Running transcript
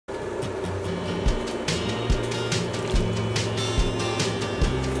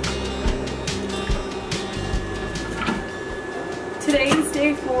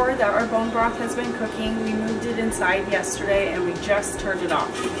day 4 that our bone broth has been cooking. We moved it inside yesterday and we just turned it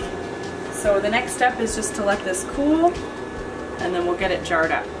off. So the next step is just to let this cool and then we'll get it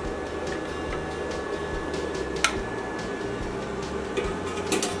jarred up.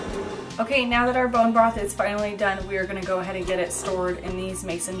 Okay, now that our bone broth is finally done, we are going to go ahead and get it stored in these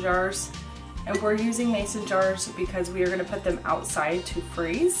mason jars. And we're using mason jars because we are going to put them outside to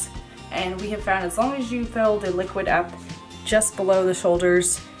freeze. And we have found as long as you fill the liquid up just below the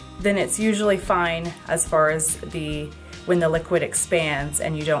shoulders, then it's usually fine as far as when the liquid expands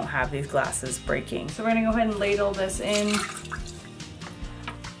and you don't have these glasses breaking. So we're going to go ahead and ladle this in.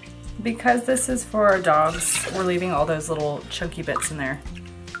 Because this is for our dogs, we're leaving all those little chunky bits in there.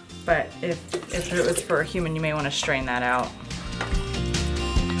 But if it was for a human, you may want to strain that out.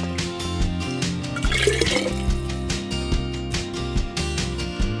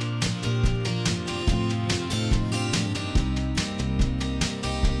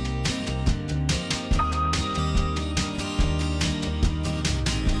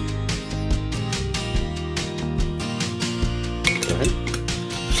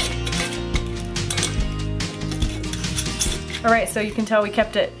 Alright, so you can tell we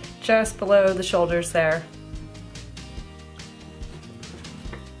kept it just below the shoulders there.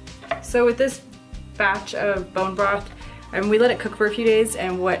 So with this batch of bone broth, we let it cook for a few days,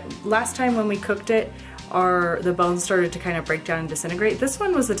 and last time when we cooked it, the bones started to kind of break down and disintegrate. This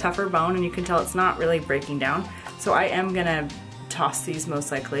one was a tougher bone and you can tell it's not really breaking down. So I am gonna toss these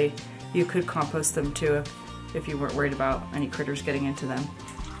most likely. You could compost them too if you weren't worried about any critters getting into them.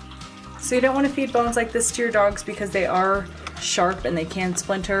 So you don't want to feed bones like this to your dogs because they are sharp and they can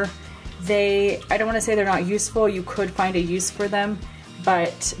splinter. I don't want to say they're not useful, you could find a use for them,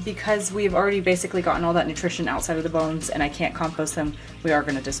 but because we've already basically gotten all that nutrition outside of the bones and I can't compost them, we are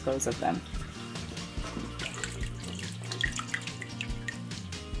going to dispose of them.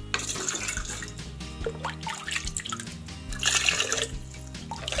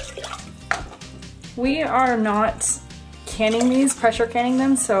 We are not canning these, pressure canning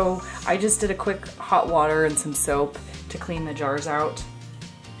them, so I just did a quick hot water and some soap to clean the jars out.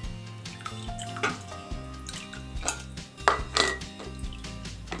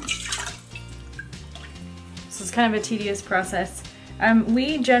 This is kind of a tedious process.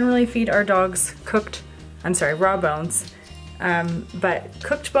 We generally feed our dogs raw bones, but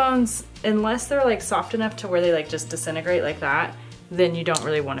cooked bones, unless they're like soft enough to where they like just disintegrate like that, then you don't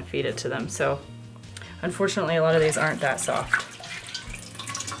really want to feed it to them. So unfortunately, a lot of these aren't that soft.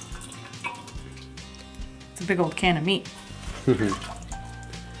 It's a big old can of meat. I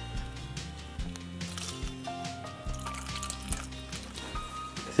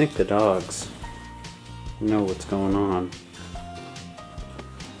think the dogs know what's going on.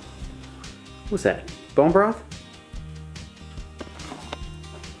 What's that? Bone broth?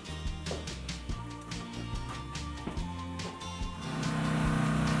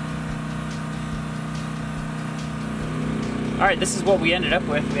 Alright, this is what we ended up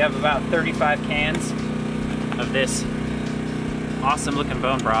with. We have about 35 cans of this awesome looking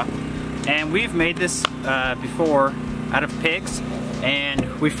bone broth. And we've made this before out of pigs,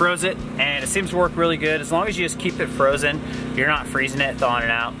 and we froze it, and it seems to work really good. As long as you just keep it frozen, you're not freezing it, thawing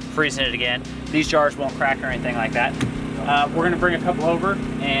it out, freezing it again. These jars won't crack or anything like that. We're gonna bring a couple over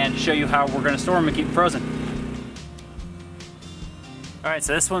and show you how we're gonna store them and keep them frozen. Alright,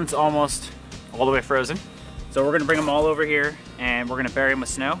 so this one's almost all the way frozen. So we're gonna bring them all over here and we're gonna bury them with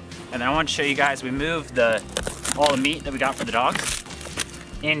snow. And then I want to show you guys, we moved all the meat that we got for the dogs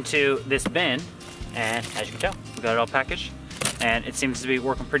into this bin. And as you can tell, we got it all packaged. And it seems to be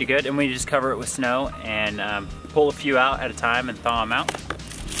working pretty good. And we just cover it with snow and pull a few out at a time and thaw them out.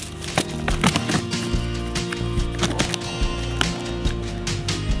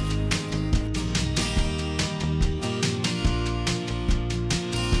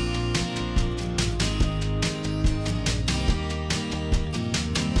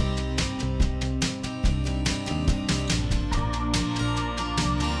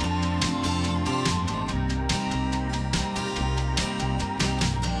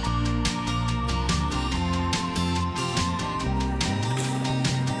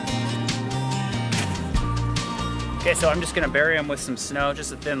 Okay, so I'm just gonna bury them with some snow,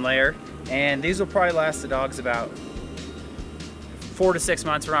 just a thin layer. And these will probably last the dogs about 4 to 6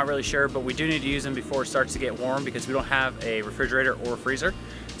 months, we're not really sure, but we do need to use them before it starts to get warm because we don't have a refrigerator or a freezer.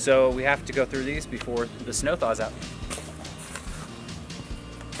 So we have to go through these before the snow thaws out.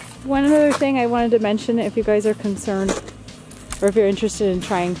 One other thing I wanted to mention, if you guys are concerned or if you're interested in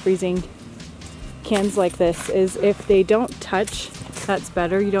trying freezing cans like this, is if they don't touch, that's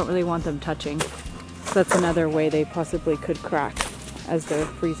better. You don't really want them touching. So that's another way they possibly could crack. as they're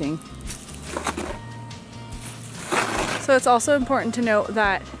freezing. So it's also important to note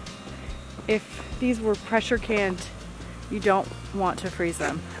that if these were pressure canned, you don't want to freeze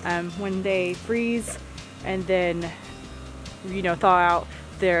them. When they freeze and then, you know, thaw out,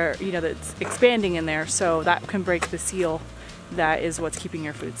 they're, you know, it's expanding in there, so that can break the seal that is what's keeping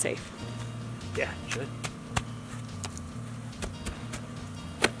your food safe. Yeah, it should.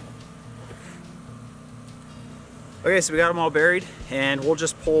 Okay, so we got them all buried, and we'll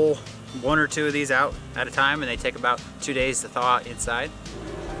just pull 1 or 2 of these out at a time, and they take about 2 days to thaw inside.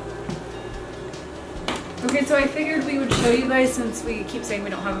 Okay, so I figured we would show you guys, since we keep saying we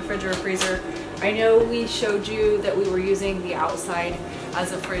don't have a fridge or a freezer. I know we showed you that we were using the outside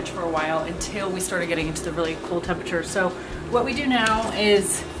as a fridge for a while until we started getting into the really cool temperatures. So what we do now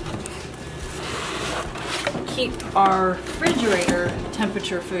is keep our refrigerator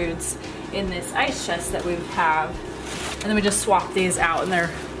temperature foods in this ice chest that we have, and then we just swap these out, and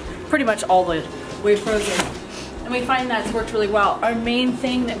they're pretty much all the way frozen. And we find that's worked really well. Our main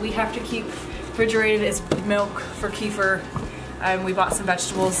thing that we have to keep refrigerated is milk for Kiefer. We bought some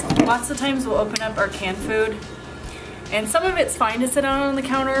vegetables. Lots of times we'll open up our canned food, and some of it's fine to sit out on the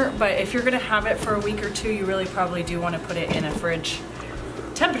counter, but if you're gonna have it for a week or 2, you really probably do want to put it in a fridge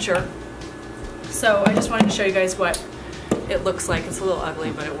temperature. So I just wanted to show you guys what it looks like. It's a little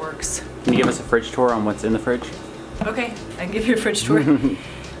ugly, but it works. Can you give us a fridge tour on what's in the fridge? Okay, I can give you a fridge tour.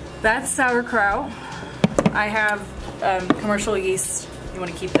 That's sauerkraut. I have commercial yeast. You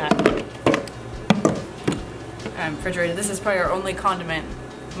want to keep that refrigerated. This is probably our only condiment,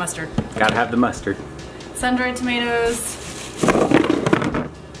 mustard. Gotta have the mustard. Sun-dried tomatoes.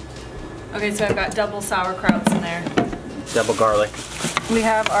 Okay, so I've got double sauerkrauts in there. Double garlic. We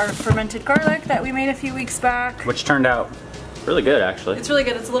have our fermented garlic that we made a few weeks back. Which turned out really good, actually. It's really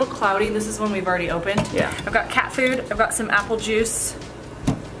good. It's a little cloudy. This is one we've already opened. Yeah. I've got cat food. I've got some apple juice.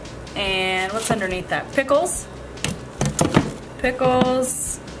 And what's underneath that? Pickles.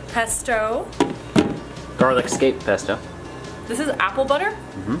 Pickles. Pesto. Garlic scape pesto. This is apple butter.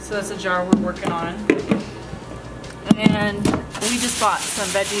 So that's a jar we're working on. And we just bought some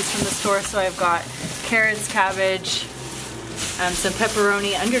veggies from the store. So I've got carrots, cabbage, some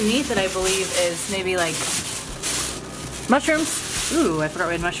pepperoni. Underneath it, I believe, is maybe like mushrooms. Ooh, I forgot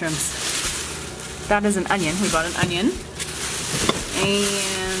we had mushrooms. That is an onion. We bought an onion.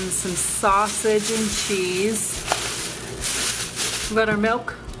 And some sausage and cheese. We got our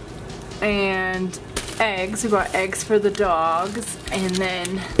milk and eggs. We bought eggs for the dogs. And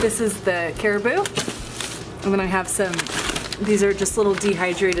then this is the caribou. And then I have some, these are just little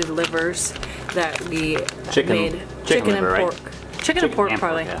dehydrated livers that we made. Chicken and pork. Right? Chicken and pork,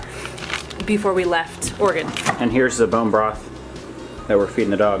 probably. Yeah. Before we left Oregon. And here's the bone broth that we're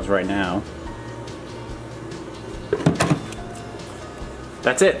feeding the dogs right now.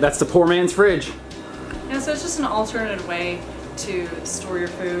 That's it. That's the poor man's fridge. Yeah, so it's just an alternative way to store your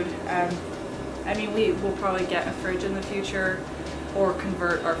food. I mean, we will probably get a fridge in the future or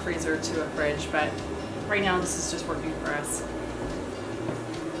convert our freezer to a fridge, but right now this is just working for us.